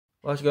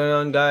What's going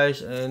on,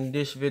 guys? In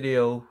this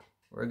video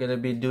we're gonna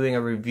be doing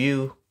a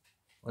review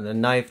on a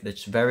knife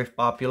that's very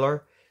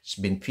popular. It's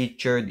been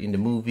featured in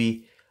the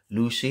movie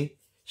Lucy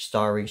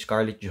starring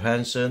Scarlett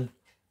Johansson.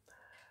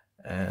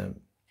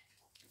 And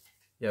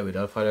yeah,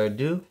 without further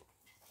ado,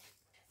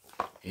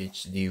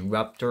 it's the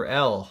Raptor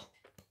L.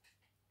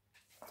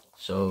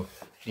 So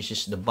this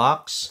is the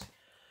box,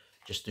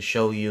 just to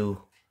show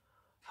you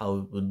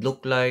how it would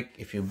look like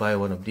if you buy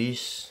one of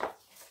these.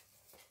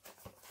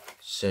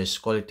 Says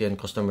quality and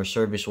customer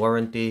service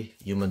warranty,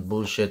 human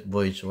bullshit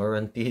voids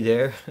warranty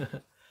there.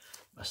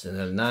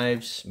 Bastinelli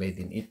knives, made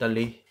in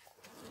Italy.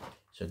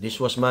 So this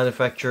was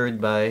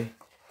manufactured by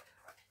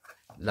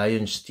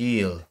Lion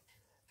Steel,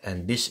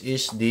 and this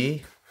is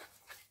the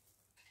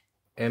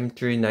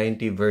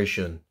M390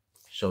 version.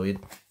 So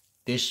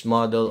this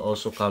model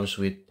also comes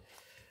with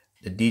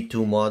the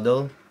D2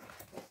 model.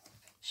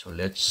 So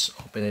let's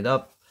open it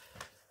up.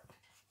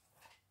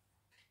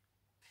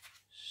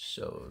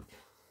 So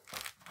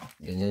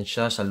ganyan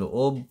siya sa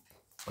loob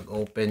pag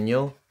open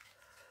nyo,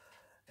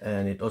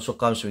 and it also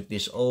comes with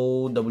this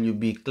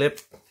OWB clip,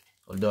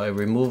 although I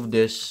removed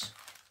this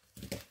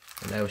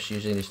when I was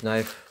using this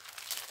knife.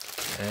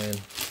 And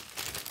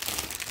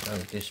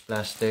this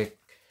plastic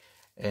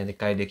and the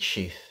kydex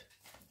sheath.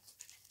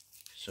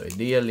 So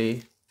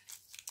ideally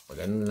pag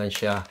ano lang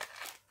siya,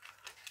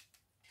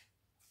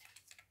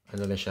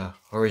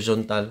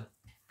 horizontal,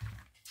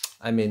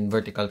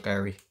 vertical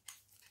carry.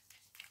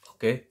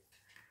 Okay.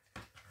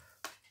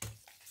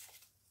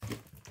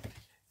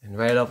 And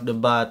right off the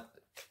bat,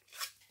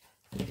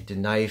 the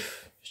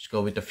knife, let's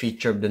go with the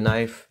feature of the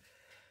knife.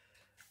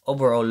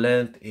 Overall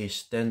length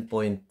is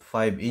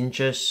 10.5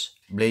 inches,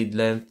 blade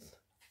length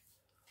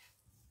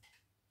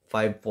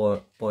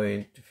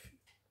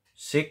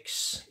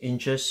 5.6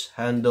 inches,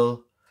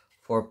 handle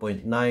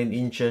 4.9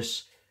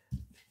 inches,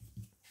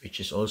 which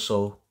is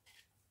also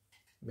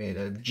made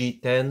of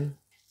G10,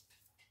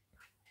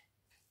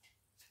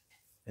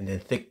 and then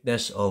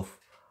thickness of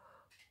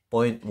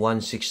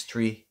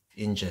 0.163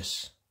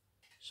 inches.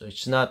 So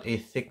it's not a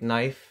thick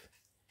knife.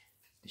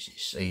 This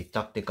is a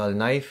tactical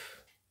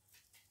knife.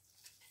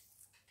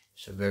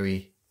 It's a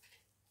very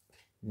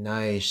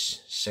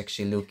nice,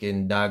 sexy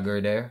looking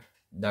dagger there,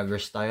 dagger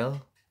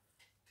style,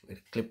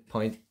 with clip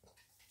point,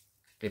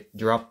 clip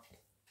drop.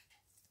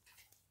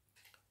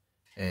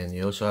 And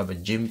you also have a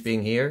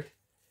jimping here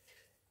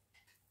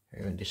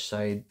on this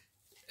side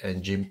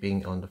and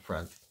jimping on the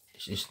front.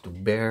 This is to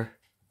bear,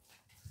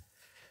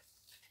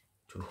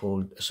 to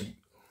hold, as a,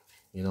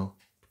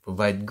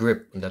 provide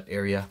grip in that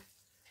area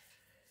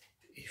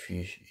if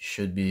you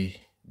should be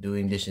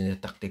doing this in a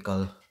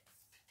tactical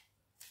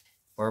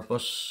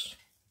purpose,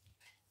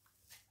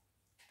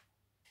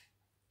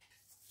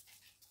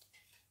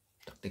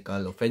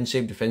 tactical,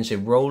 offensive,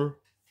 defensive role.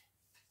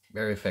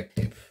 Very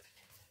effective.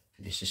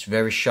 This is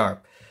very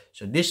sharp.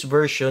 So this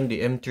version, the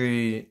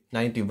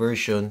M390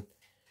 version,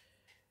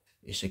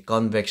 is a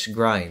convex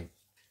grind.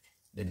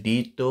 The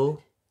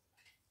D2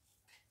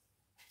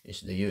 is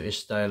the US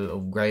style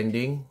of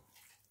grinding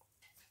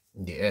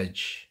in the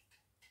edge.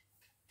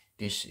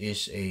 This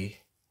is a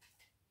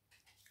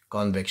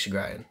convex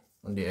grind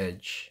on the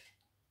edge.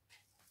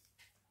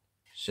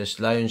 It says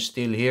Lion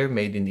Steel here,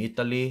 made in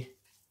Italy.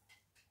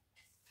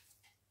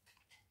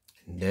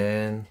 And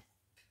then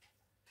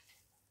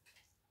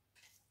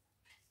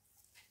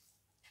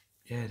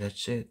yeah,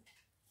 that's it.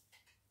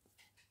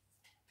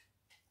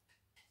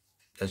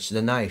 That's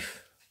the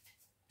knife.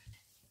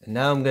 And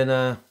now I'm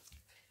gonna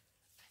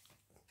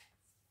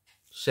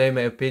say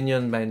my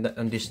opinion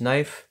on this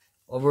knife.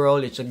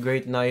 Overall, it's a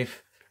great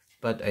knife,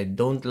 but I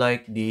don't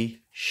like the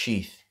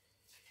sheath.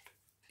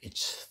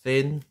 It's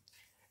thin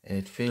and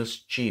it feels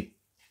cheap.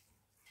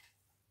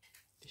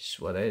 This is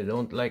what I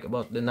don't like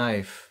about the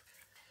knife.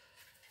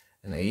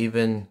 And I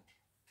even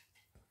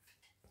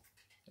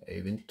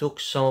took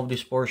some of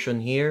this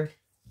portion here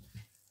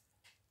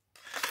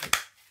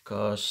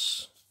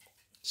because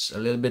it's a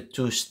little bit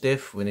too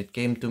stiff when it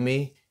came to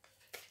me.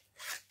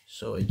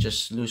 So I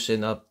just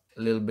loosened up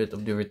a little bit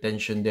of the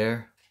retention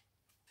there.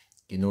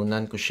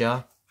 Kinunan ko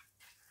siya.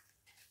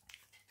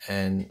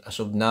 And as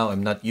of now,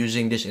 I'm not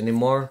using this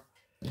anymore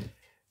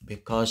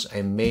because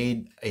I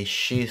made a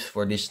sheath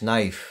for this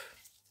knife.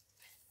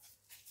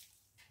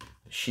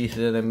 The sheath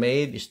that I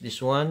made is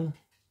this one.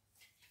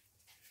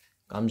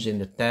 Comes in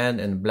the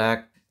tan and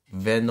black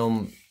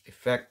venom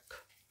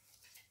effect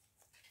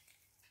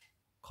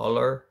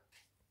color.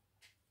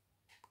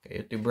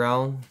 Coyote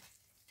brown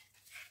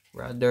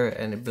rather,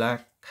 and a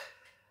black.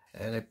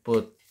 And I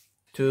put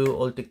two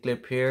ulti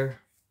clip here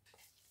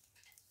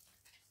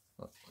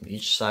on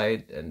each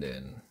side, and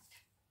then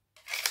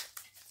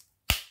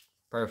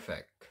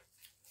perfect.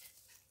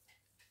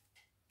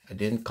 I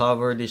didn't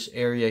cover this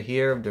area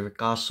here of the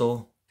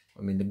ricasso,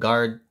 the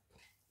guard.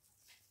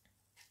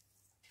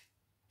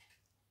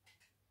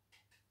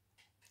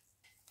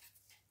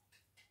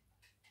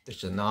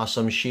 It's an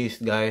awesome sheath,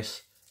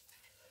 guys,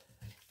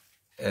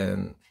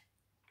 and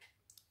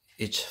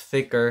it's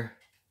thicker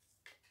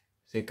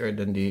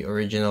than the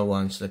original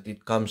ones that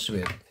it comes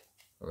with.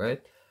 All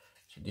right,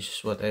 So this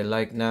is what I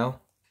like now.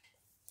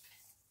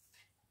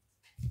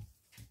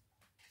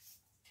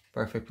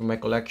 Perfect for my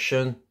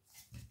collection.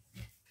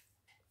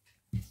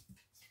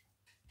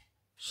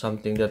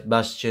 Something that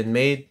Bastian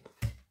made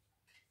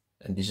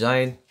and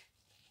designed.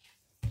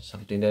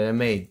 Something that I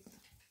made.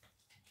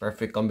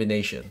 Perfect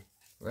combination,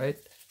 right?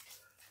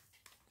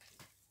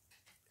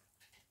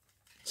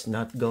 It's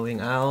not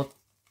going out.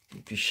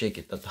 If you shake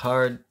it that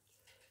hard.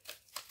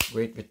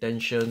 Great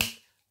retention.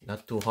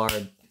 Not too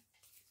hard.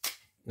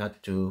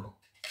 Not too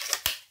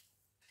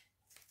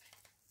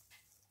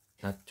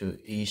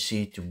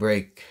easy to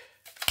break.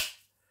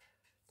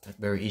 Not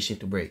very easy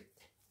to break.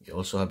 You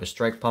also have a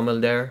strike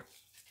pommel there.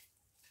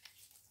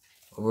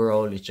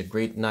 Overall, it's a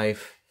great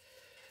knife,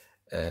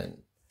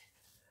 and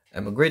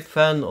I'm a great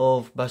fan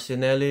of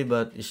Bastinelli,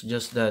 but it's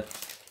just that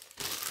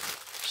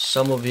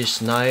some of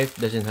his knife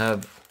doesn't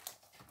have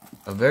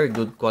a very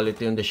good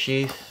quality on the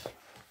sheath.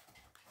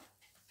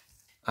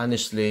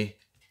 Honestly,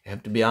 I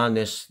have to be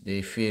honest,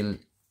 they feel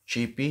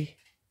cheapy,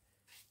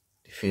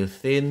 they feel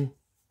thin,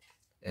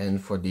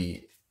 and for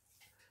the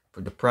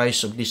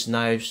price of these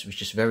knives,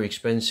 which is very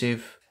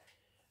expensive,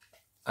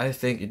 I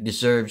think it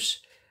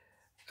deserves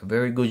a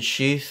very good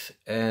sheath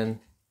and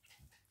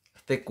a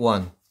thick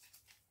one,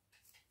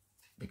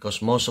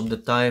 because most of the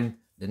time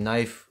the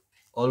knife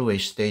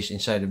always stays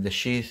inside of the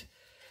sheath.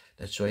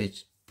 That's why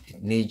it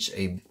needs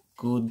a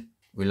good,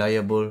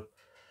 reliable,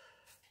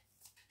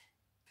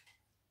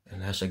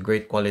 and has a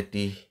great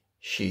quality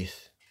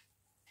sheath.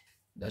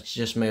 That's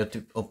just my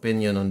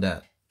opinion on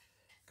that,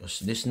 because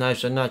these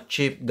knives are not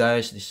cheap,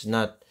 guys. These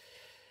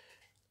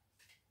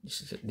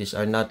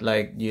are not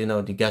like, you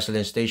know, the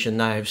gasoline station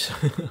knives.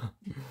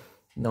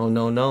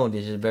 No,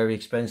 this is very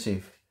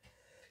expensive.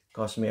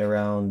 Cost me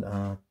around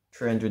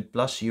 300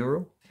 plus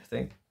euro, I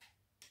think.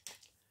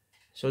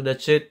 So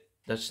that's it.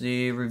 That's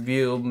the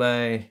review of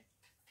my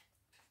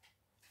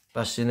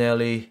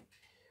Bastinelli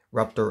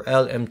Raptor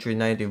L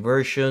M390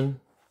 version.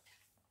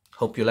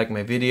 Hope you like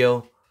my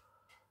video.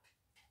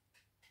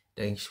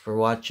 Thanks for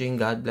watching.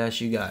 God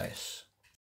bless you guys.